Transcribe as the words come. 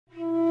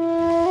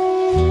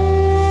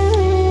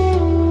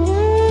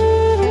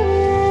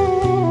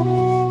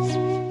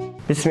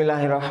بسم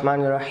اللہ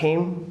الرحمن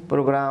الرحیم۔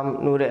 پروگرام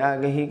نور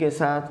آگہی کے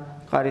ساتھ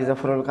قاری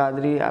زفر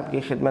قادری آپ کی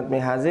خدمت میں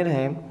حاضر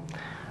ہے۔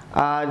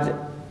 آج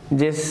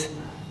جس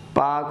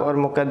پاک اور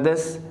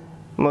مقدس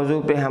موضوع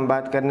پہ ہم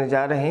بات کرنے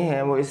جا رہے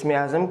ہیں وہ اسم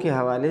اعظم کے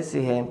حوالے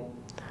سے ہے،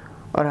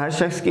 اور ہر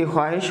شخص کی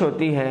خواہش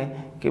ہوتی ہے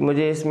کہ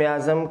مجھے اسم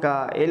اعظم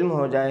کا علم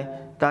ہو جائے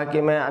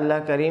تاکہ میں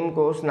اللہ کریم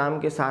کو اس نام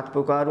کے ساتھ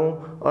پکاروں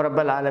اور رب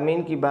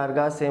العالمین کی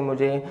بارگاہ سے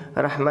مجھے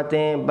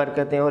رحمتیں،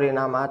 برکتیں اور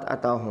انعامات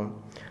عطا ہوں۔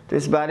 تو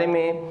اس بارے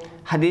میں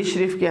حدیث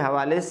شریف کے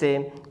حوالے سے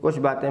کچھ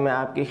باتیں میں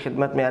آپ کی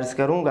خدمت میں عرض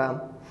کروں گا۔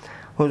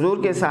 حضور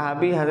کے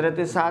صحابی حضرت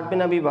سعد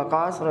بن ابی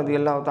وقاص رضی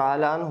اللہ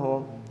تعالیٰ عنہ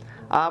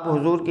آپ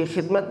حضور کی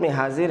خدمت میں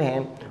حاضر ہیں،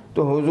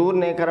 تو حضور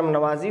نے کرم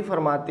نوازی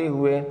فرماتے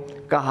ہوئے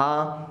کہا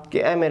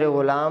کہ اے میرے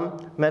غلام،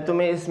 میں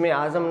تمہیں اسم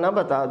اعظم نہ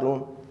بتا دوں؟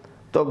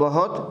 تو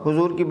بہت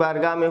حضور کی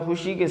بارگاہ میں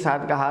خوشی کے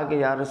ساتھ کہا کہ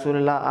یا رسول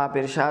اللہ آپ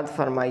ارشاد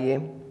فرمائیے۔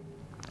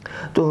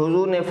 تو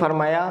حضور نے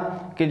فرمایا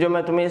کہ جو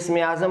میں تمہیں اسم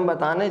اعظم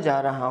بتانے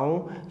جا رہا ہوں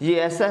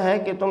یہ ایسا ہے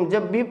کہ تم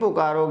جب بھی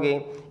پکارو گے،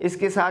 اس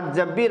کے ساتھ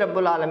جب بھی رب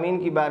العالمین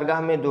کی بارگاہ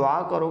میں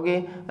دعا کرو گے،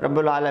 رب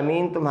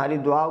العالمین تمہاری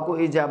دعا کو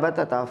اجابت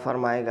عطا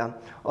فرمائے گا،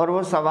 اور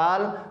وہ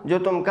سوال جو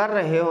تم کر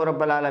رہے ہو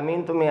رب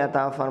العالمین تمہیں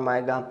عطا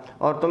فرمائے گا،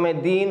 اور تمہیں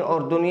دین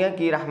اور دنیا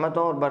کی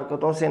رحمتوں اور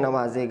برکتوں سے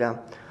نوازے گا۔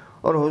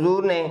 اور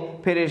حضور نے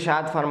پھر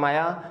ارشاد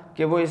فرمایا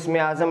کہ وہ اسم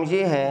اعظم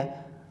یہ ہے،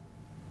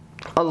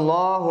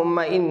 اللہم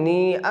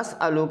انی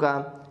اسألک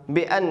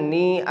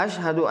بِأَنِّي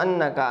أَشْهَدُ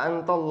أَنَّكَ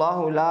أَنْتَ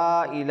اللَّهُ لَا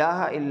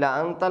إِلَهَ إِلَّا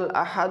أَنْتَ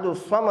الْأَحَدُ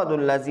الصَّمَدُ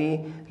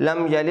الَّذِي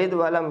لَمْ يَلِدْ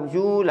وَلَمْ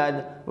يُولَدْ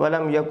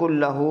وَلَمْ يَكُنْ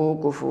لَهُ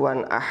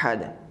كُفُوًا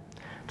أَحَدٌ۔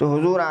 تو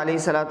حضور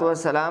علیہ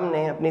السلام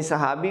نے اپنی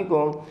صحابی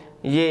کو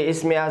یہ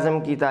اسم اعظم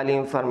کی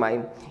تعلیم فرمائی۔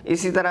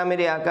 اسی طرح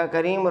میرے آقا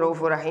کریم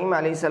رؤوف الرحیم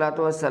علیہ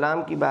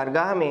السلام کی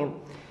بارگاہ میں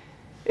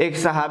ایک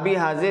صحابی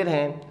حاضر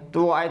ہیں،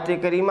 تو وہ آیت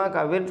کریمہ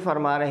کا ورد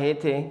فرما رہے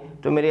تھے،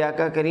 تو میرے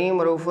آقا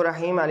کریم رؤوف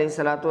الرحیم علیہ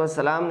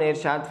السلام نے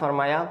ارشاد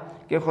فرمایا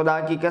کہ خدا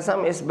کی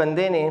قسم اس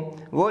بندے نے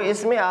وہ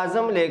اسم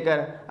اعظم لے کر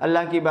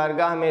اللہ کی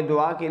بارگاہ میں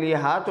دعا کے لیے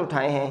ہاتھ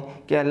اٹھائے ہیں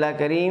کہ اللہ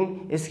کریم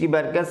اس کی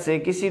برکت سے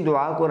کسی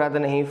دعا کو رد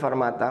نہیں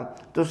فرماتا۔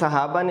 تو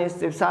صحابہ نے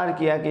استفسار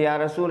کیا کہ یا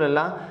رسول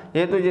اللہ،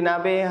 یہ تو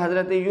جناب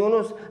حضرت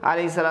یونس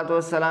علیہ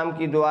السلام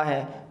کی دعا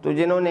ہے، تو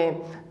جنہوں نے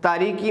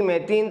تاریکی میں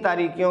 3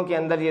 تاریکیوں کے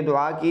اندر یہ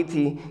دعا کی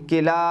تھی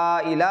کہ لا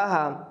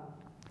الہ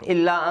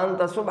الا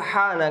انت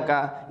سبحانک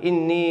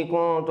انی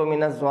کنت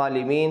من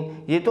الظالمین،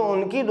 یہ تو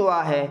ان کی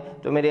دعا ہے۔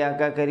 تو میرے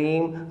آقا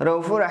کریم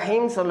رؤوف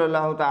الرحیم صلی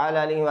اللہ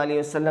تعالیٰ علیہ وآلہ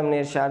وسلم نے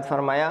ارشاد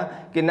فرمایا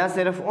کہ نہ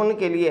صرف ان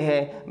کے لیے ہے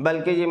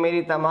بلکہ یہ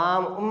میری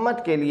تمام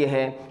امت کے لیے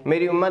ہے۔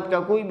 میری امت کا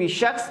کوئی بھی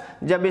شخص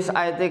جب اس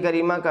آیت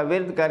کریمہ کا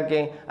ورد کر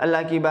کے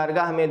اللہ کی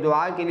بارگاہ میں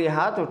دعا کے لیے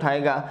ہاتھ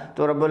اٹھائے گا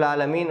تو رب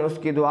العالمین اس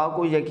کی دعا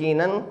کو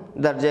یقیناً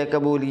درجہ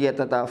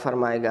قبولیت عطا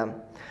فرمائے گا۔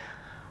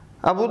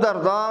 ابو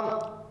درداء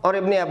اور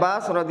ابن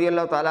عباس رضی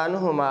اللہ تعالیٰ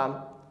عنہما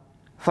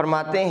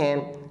فرماتے ہیں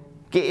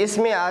کہ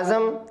اسم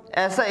اعظم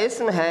ایسا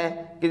اسم ہے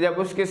کہ جب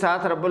اس کے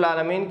ساتھ رب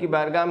العالمین کی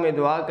بارگاہ میں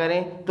دعا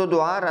کریں تو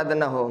دعا رد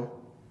نہ ہو۔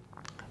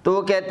 تو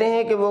وہ کہتے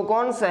ہیں کہ وہ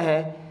کون سا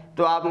ہے؟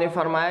 تو آپ نے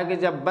فرمایا کہ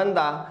جب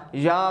بندہ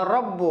یا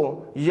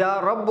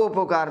رب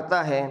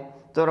پکارتا ہے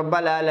تو رب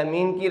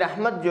العالمین کی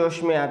رحمت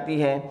جوش میں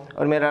آتی ہے،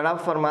 اور میرا رب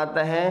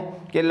فرماتا ہے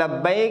کہ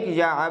لبیک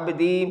یا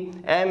عبدی،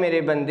 اے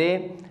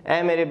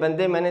میرے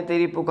بندے میں نے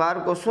تیری پکار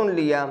کو سن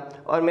لیا،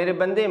 اور میرے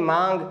بندے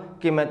مانگ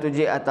کہ میں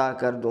تجھے عطا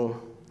کر دوں۔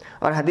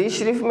 اور حدیث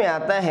شریف میں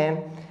آتا ہے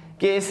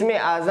کہ اسم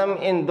اعظم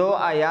ان 2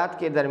 آیات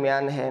کے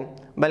درمیان ہے،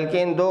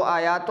 بلکہ ان 2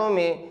 آیاتوں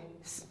میں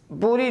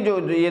پوری جو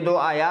یہ 2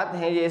 آیات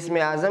ہیں یہ اسم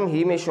اعظم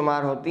ہی میں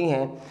شمار ہوتی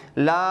ہیں۔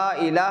 لا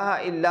الہ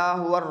الا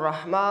هو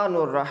الرحمن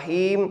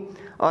الرحیم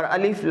اور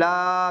الف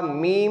لام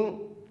میم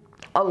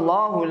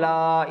اللہ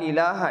لا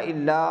الہ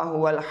الا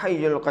هو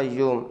الحی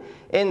القیوم،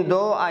 ان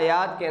 2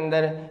 آیات کے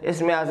اندر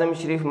اسم اعظم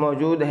شریف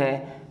موجود ہے،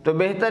 تو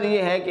بہتر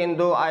یہ ہے کہ ان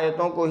 2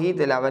 آیتوں کو ہی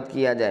تلاوت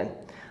کیا جائے۔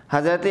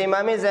 حضرت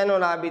امام زین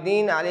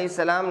العابدین علیہ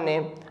السلام نے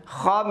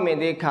خواب میں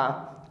دیکھا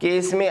کہ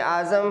اسم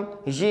اعظم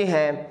یہ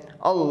ہے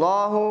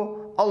اللہ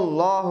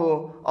اللہ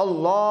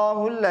اللہ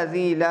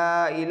الذی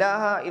لا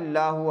الہ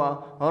الا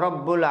هو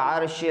رب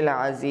العرش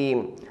العظیم،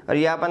 اور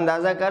یہ آپ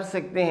اندازہ کر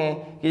سکتے ہیں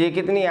کہ یہ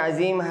کتنی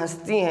عظیم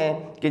ہستی ہیں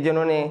کہ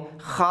جنہوں نے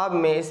خواب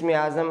میں اسم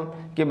اعظم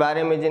کے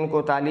بارے میں جن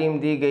کو تعلیم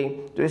دی گئی،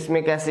 تو اس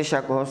میں کیسے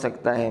شک ہو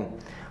سکتا ہے۔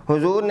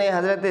 حضور نے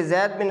حضرت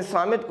زید بن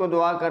ثابت کو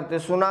دعا کرتے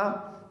سنا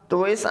تو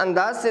وہ اس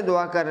انداز سے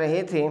دعا کر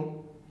رہے تھے،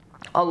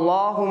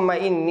 اللہم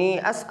انی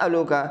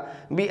اسألک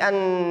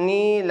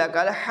بانی لک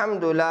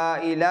الحمد لا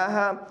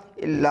الہ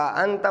الا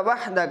انت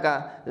وحدک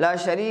لا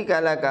شریک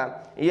لک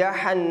یا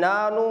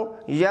حنان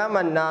یا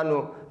منان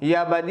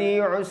یا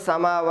بدیع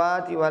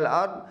السماوات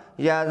والارض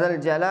یا ذا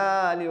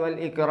الجلال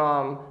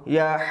والاکرام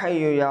یا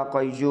حی یا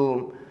قیوم۔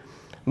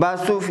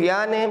 بعض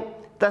صوفیاء نے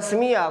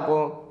تسمیہ کو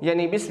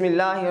یعنی بسم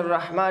اللہ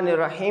الرحمن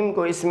الرحیم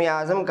کو اسم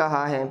اعظم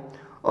کہا ہے،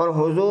 اور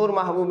حضور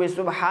محبوب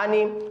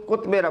سبحانی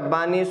قطب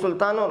ربانی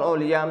سلطان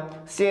الاولیاء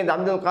سید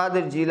عبد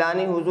القادر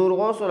جیلانی حضور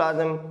غوث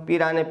العظم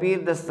پیران پیر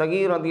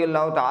دستگیر رضی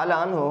اللہ تعالیٰ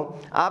عنہ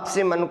آپ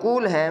سے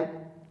منقول ہے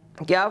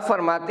کہ آپ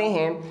فرماتے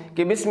ہیں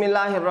کہ بسم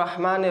اللہ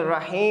الرحمن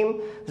الرحیم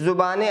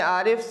زبان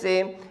عارف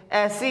سے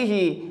ایسی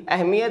ہی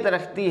اہمیت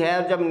رکھتی ہے،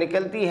 اور جب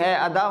نکلتی ہے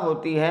ادا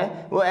ہوتی ہے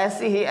وہ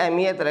ایسی ہی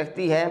اہمیت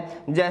رکھتی ہے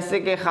جیسے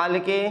کہ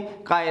خالق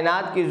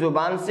کائنات کی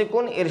زبان سے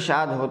کن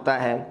ارشاد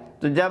ہوتا ہے۔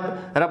 تو جب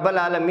رب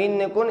العالمین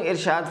نے کن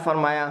ارشاد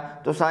فرمایا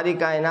تو ساری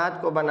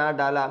کائنات کو بنا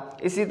ڈالا۔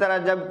 اسی طرح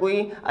جب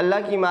کوئی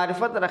اللہ کی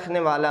معرفت رکھنے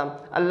والا،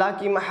 اللہ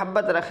کی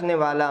محبت رکھنے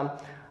والا،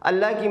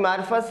 اللہ کی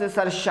معرفت سے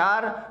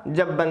سرشار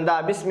جب بندہ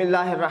بسم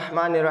اللہ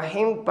الرحمن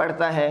الرحیم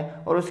پڑھتا ہے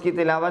اور اس کی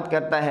تلاوت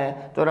کرتا ہے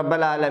تو رب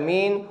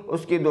العالمین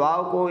اس کی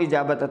دعاؤں کو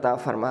اجابت عطا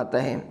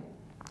فرماتا ہے۔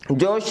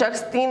 جو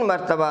شخص 3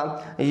 مرتبہ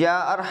یا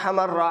ارحم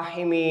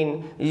الراحمین،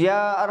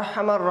 یا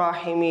ارحم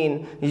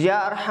الراحمین، یا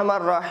ارحم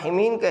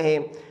الراحمین کہے،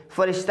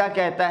 فرشتہ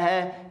کہتا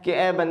ہے کہ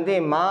اے بندے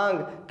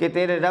مانگ کہ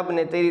تیرے رب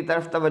نے تیری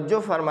طرف توجہ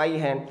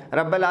فرمائی ہے،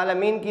 رب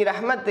العالمین کی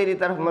رحمت تیری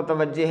طرف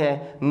متوجہ ہے،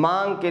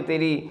 مانگ کہ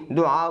تیری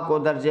دعا کو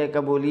درجہ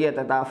قبولیت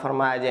عطا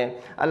فرمایا جائے۔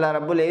 اللہ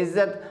رب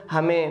العزت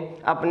ہمیں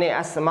اپنے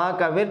اسماء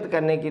کا ورد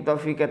کرنے کی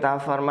توفیق عطا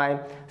فرمائے۔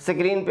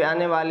 سکرین پہ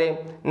آنے والے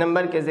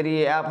نمبر کے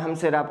ذریعے آپ ہم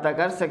سے رابطہ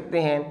کر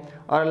سکتے ہیں،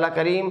 اور اللہ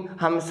کریم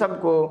ہم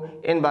سب کو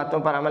ان باتوں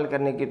پر عمل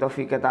کرنے کی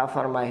توفیق عطا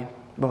فرمائے۔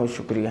 بہت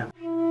شکریہ۔